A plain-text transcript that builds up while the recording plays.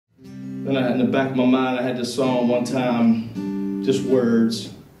Then in the back of my mind, I had this song one time, just words.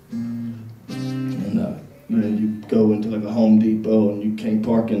 And you know, you go into like a Home Depot and you can't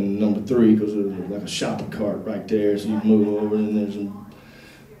park in number 3 because there's like a shopping cart right there. So you move over and there's a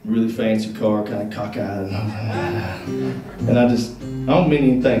really fancy car, kind of cockeyed. And I don't mean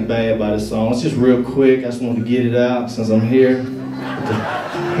anything bad by this song. It's just real quick. I just wanted to get it out since I'm here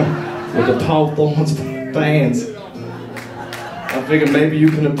with the Paul Thorns fans. I figured maybe you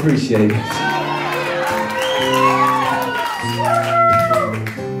can appreciate it.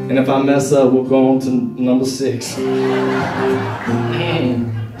 And if I mess up, we'll go on to number 6.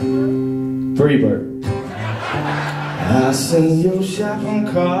 Freebird. I seen your shopping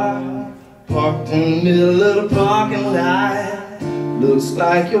cart parked in the middle of the parking lot. Looks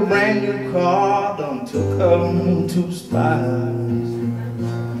like your brand new car done took her 2 spots.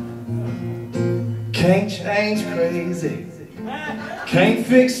 Can't change crazy, can't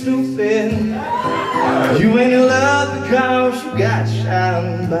fix stupid. You ain't in love because you got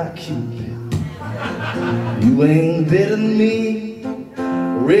shot by Cupid. You ain't better than me,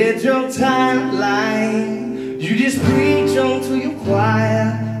 read your timeline. You just preach on to your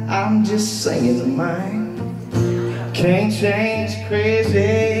choir, I'm just singing mine. Can't change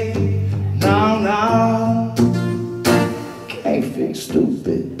crazy, no, no. Can't fix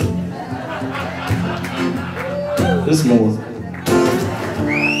stupid. There's more.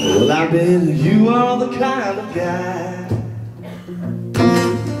 Well, I bet you are the kind of guy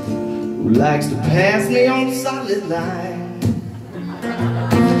who likes to pass me on the solid line.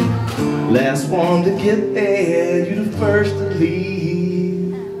 Last one to get there, you the first to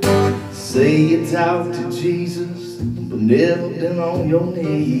leave. Say you talk to Jesus, but never been on your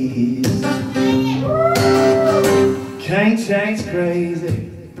knees. Can't change crazy,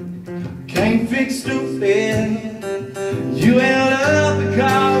 can't fix stupid. You ain't in love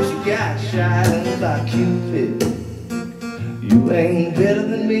because you got shot by Cupid. You ain't better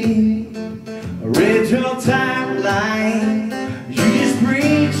than me, I read your timeline. You just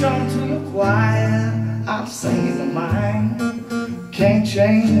preach on to your choir, I'm singing mine. Can't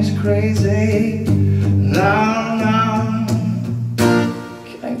change crazy, no, no.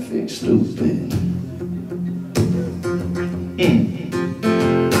 Can't fix stupid.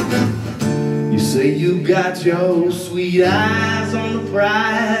 You say you got your sweet eyes on the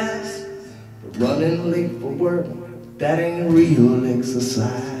prize, but running late for work, that ain't real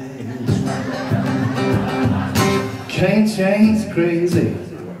exercise. Can't change crazy,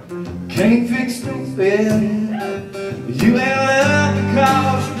 can't fix stupid. You ain't love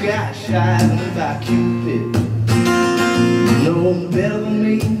because you got shot by Cupid. No one better than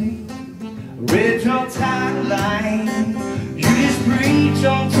me, read your timeline. You just preach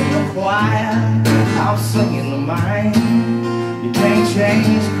on to your choir, I'm singing mine. You can't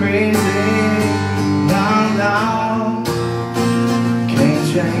change crazy, no, no. Can't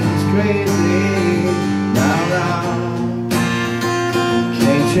change crazy, no, no.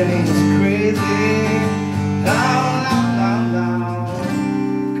 Can't change crazy.